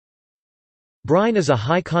Brine is a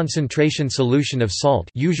high-concentration solution of salt,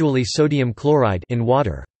 usually sodium chloride, in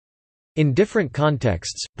water. In different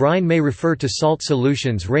contexts, brine may refer to salt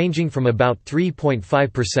solutions ranging from about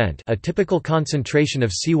 3.5%, a typical concentration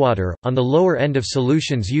of seawater, on the lower end of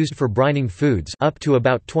solutions used for brining foods, up to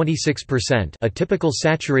about 26%, a typical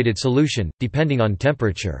saturated solution, depending on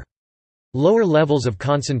temperature. Lower levels of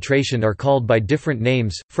concentration are called by different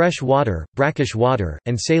names: fresh water, brackish water,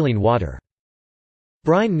 and saline water.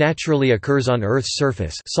 Brine naturally occurs on Earth's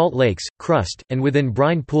surface, salt lakes, crust, and within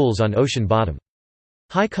brine pools on ocean bottom.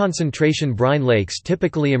 High-concentration brine lakes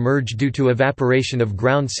typically emerge due to evaporation of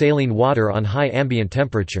ground saline water on high ambient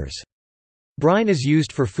temperatures. Brine is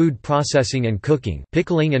used for food processing and cooking,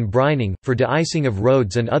 pickling and brining, for de-icing of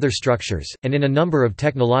roads and other structures, and in a number of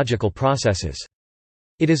technological processes.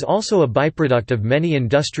 It is also a byproduct of many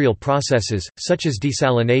industrial processes, such as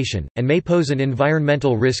desalination, and may pose an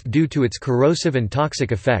environmental risk due to its corrosive and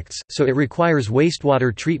toxic effects, so it requires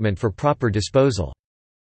wastewater treatment for proper disposal.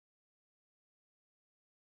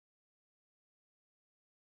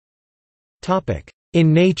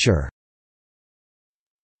 In nature,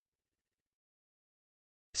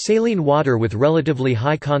 saline water with relatively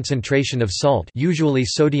high concentration of salt, usually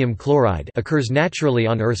sodium chloride, occurs naturally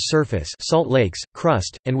on Earth's surface, salt lakes,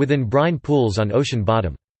 crust, and within brine pools on ocean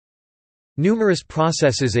bottom. Numerous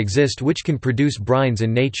processes exist which can produce brines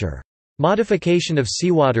in nature. Modification of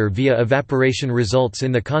seawater via evaporation results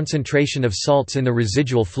in the concentration of salts in the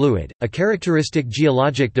residual fluid. A characteristic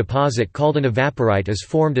geologic deposit called an evaporite is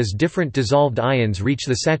formed as different dissolved ions reach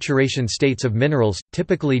the saturation states of minerals,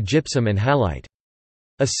 typically gypsum and halite.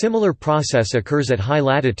 A similar process occurs at high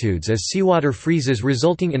latitudes as seawater freezes,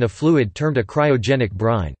 resulting in a fluid termed a cryogenic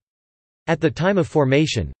brine. At the time of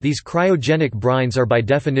formation, these cryogenic brines are by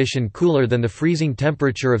definition cooler than the freezing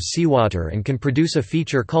temperature of seawater and can produce a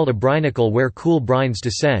feature called a brinicle where cool brines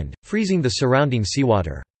descend, freezing the surrounding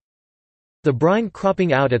seawater. The brine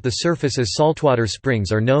cropping out at the surface as saltwater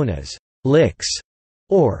springs are known as licks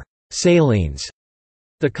or salines.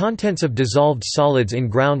 The contents of dissolved solids in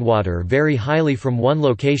groundwater vary highly from one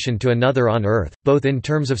location to another on Earth, both in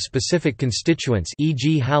terms of specific constituents,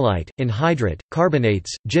 e.g. halite, anhydrite,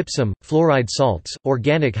 carbonates, gypsum, fluoride salts,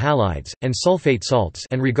 organic halides, and sulfate salts,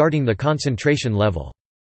 and regarding the concentration level.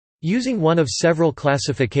 Using one of several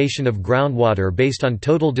classification of groundwater based on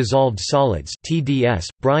total dissolved solids (TDS),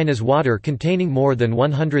 brine is water containing more than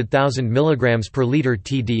 100,000 mg per liter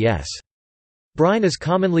TDS. Brine is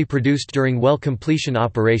commonly produced during well completion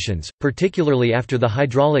operations, particularly after the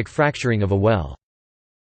hydraulic fracturing of a well.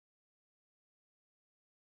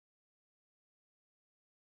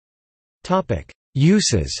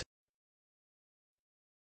 Uses.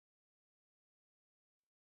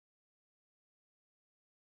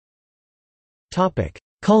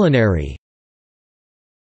 Culinary.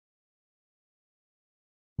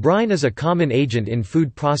 Brine is a common agent in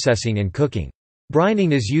food processing and cooking.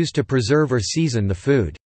 Brining is used to preserve or season the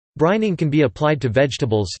food. Brining can be applied to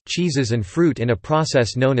vegetables, cheeses and fruit in a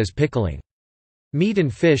process known as pickling. Meat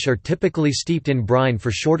and fish are typically steeped in brine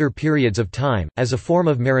for shorter periods of time, as a form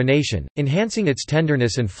of marination, enhancing its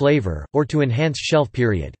tenderness and flavor, or to enhance shelf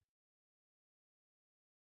period.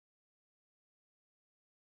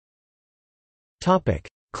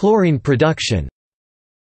 Chlorine production.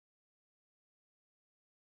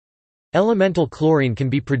 Elemental chlorine can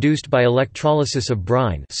be produced by electrolysis of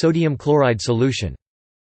brine, sodium chloride solution.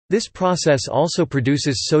 This process also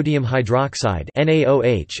produces sodium hydroxide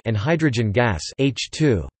 (NaOH) and hydrogen gas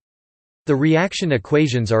 (H2). The reaction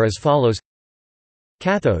equations are as follows: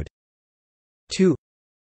 cathode 2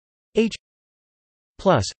 H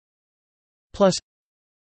plus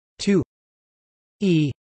 2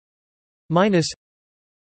 E minus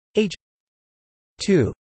H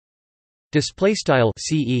 2. Display style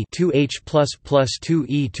CE 2H plus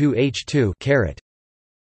 2E 2H2 caret.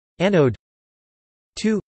 Anode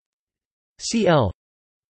 2 Cl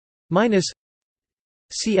minus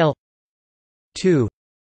Cl 2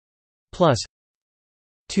 plus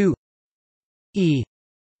 2 E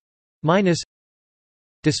minus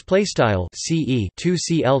display style CE 2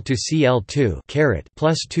 Cl to Cl2 caret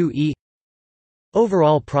plus 2 E.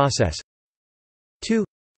 Overall process: 2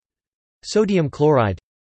 sodium chloride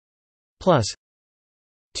plus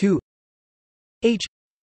 2 H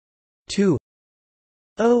 2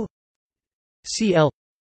 O Cl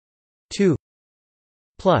 2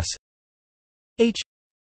 plus H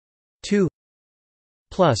 2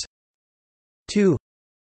 plus 2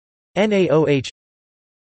 NaOH.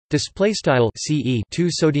 Display style CE 2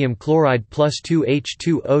 sodium chloride plus 2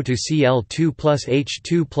 H2O to Cl2 plus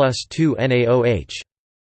H2 plus 2 NaOH.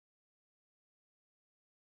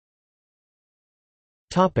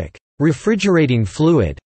 Refrigerating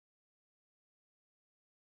fluid.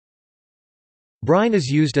 Brine is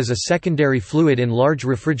used as a secondary fluid in large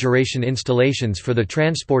refrigeration installations for the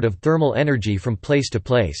transport of thermal energy from place to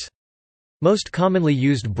place. Most commonly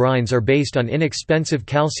used brines are based on inexpensive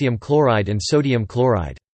calcium chloride and sodium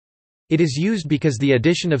chloride. It is used because the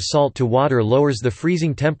addition of salt to water lowers the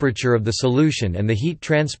freezing temperature of the solution and the heat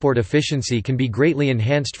transport efficiency can be greatly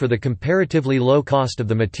enhanced for the comparatively low cost of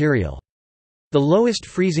the material. The lowest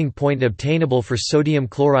freezing point obtainable for sodium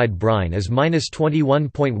chloride brine is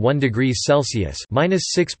 -21.1 degrees Celsius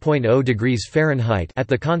 (-6.0 degrees Fahrenheit) at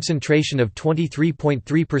the concentration of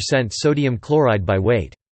 23.3% sodium chloride by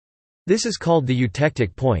weight. This is called the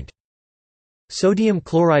eutectic point. Sodium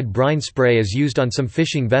chloride brine spray is used on some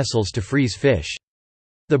fishing vessels to freeze fish.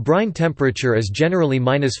 The brine temperature is generally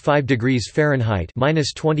 -5 degrees Fahrenheit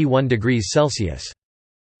 (-21 degrees Celsius).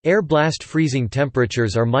 Air blast freezing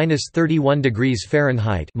temperatures are -31 degrees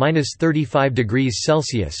Fahrenheit (-35 degrees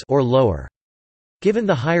Celsius) or lower. Given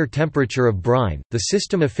the higher temperature of brine, the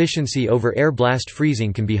system efficiency over air blast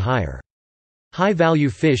freezing can be higher. High-value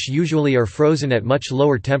fish usually are frozen at much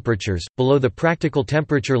lower temperatures, below the practical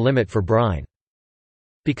temperature limit for brine.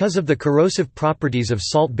 Because of the corrosive properties of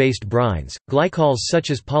salt-based brines, glycols such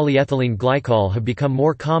as polyethylene glycol have become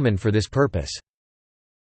more common for this purpose.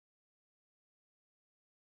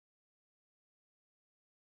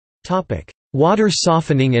 Water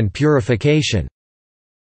softening and purification.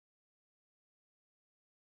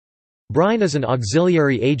 Brine is an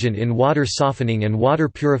auxiliary agent in water softening and water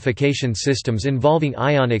purification systems involving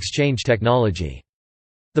ion exchange technology.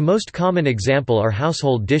 The most common example are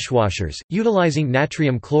household dishwashers, utilizing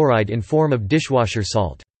natrium chloride in form of dishwasher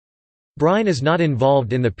salt. Brine is not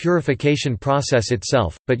involved in the purification process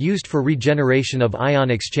itself, but used for regeneration of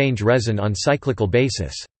ion exchange resin on cyclical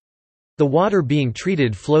basis. The water being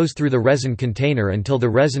treated flows through the resin container until the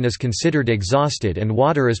resin is considered exhausted and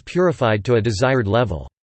water is purified to a desired level.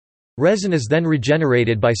 Resin is then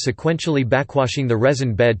regenerated by sequentially backwashing the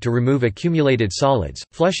resin bed to remove accumulated solids,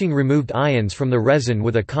 flushing removed ions from the resin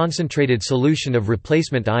with a concentrated solution of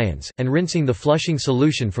replacement ions, and rinsing the flushing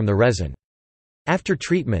solution from the resin. After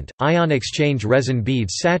treatment, ion exchange resin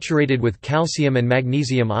beads saturated with calcium and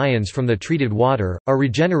magnesium ions from the treated water, are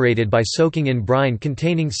regenerated by soaking in brine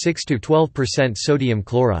containing 6–12% sodium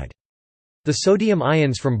chloride. The sodium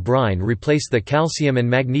ions from brine replace the calcium and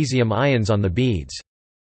magnesium ions on the beads.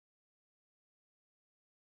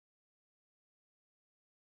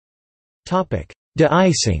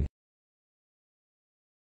 De-icing.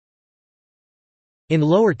 In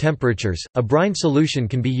lower temperatures, a brine solution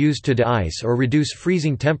can be used to de-ice or reduce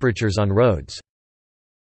freezing temperatures on roads.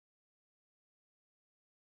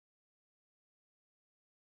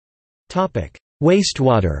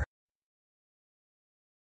 Wastewater.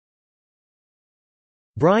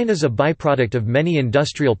 Brine is a byproduct of many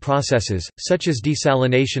industrial processes, such as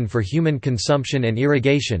desalination for human consumption and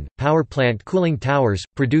irrigation, power plant cooling towers,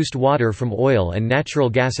 produced water from oil and natural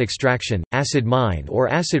gas extraction, acid mine or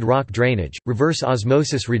acid rock drainage, reverse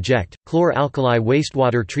osmosis reject, chlor-alkali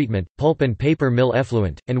wastewater treatment, pulp and paper mill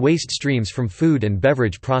effluent, and waste streams from food and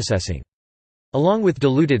beverage processing. Along with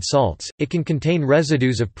diluted salts, it can contain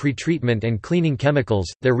residues of pretreatment and cleaning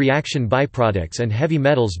chemicals, their reaction byproducts and heavy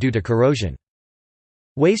metals due to corrosion.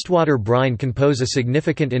 Wastewater brine can pose a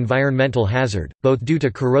significant environmental hazard, both due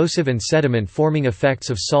to corrosive and sediment-forming effects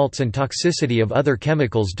of salts and toxicity of other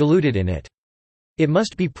chemicals diluted in it. It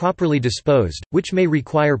must be properly disposed, which may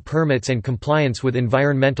require permits and compliance with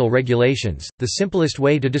environmental regulations. The simplest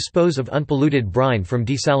way to dispose of unpolluted brine from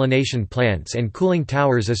desalination plants and cooling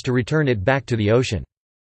towers is to return it back to the ocean.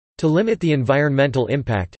 To limit the environmental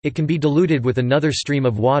impact, it can be diluted with another stream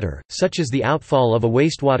of water, such as the outfall of a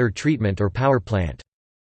wastewater treatment or power plant.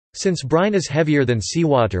 Since brine is heavier than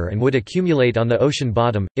seawater and would accumulate on the ocean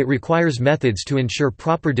bottom, it requires methods to ensure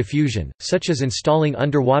proper diffusion, such as installing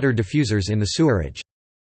underwater diffusers in the sewerage.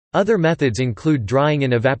 Other methods include drying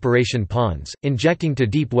in evaporation ponds, injecting to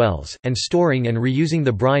deep wells, and storing and reusing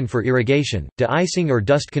the brine for irrigation, de-icing or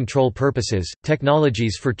dust control purposes.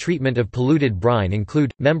 Technologies for treatment of polluted brine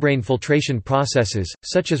include membrane filtration processes,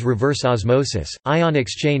 such as reverse osmosis, ion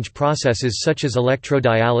exchange processes such as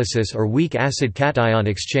electrodialysis or weak acid cation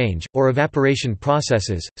exchange, or evaporation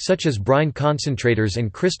processes, such as brine concentrators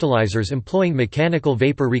and crystallizers employing mechanical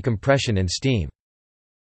vapor recompression and steam.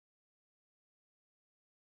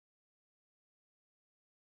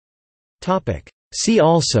 See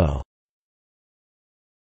also: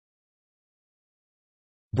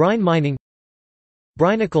 Brine mining,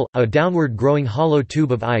 Brinacle, a downward growing hollow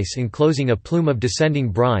tube of ice enclosing a plume of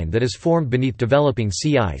descending brine that is formed beneath developing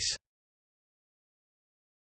sea ice.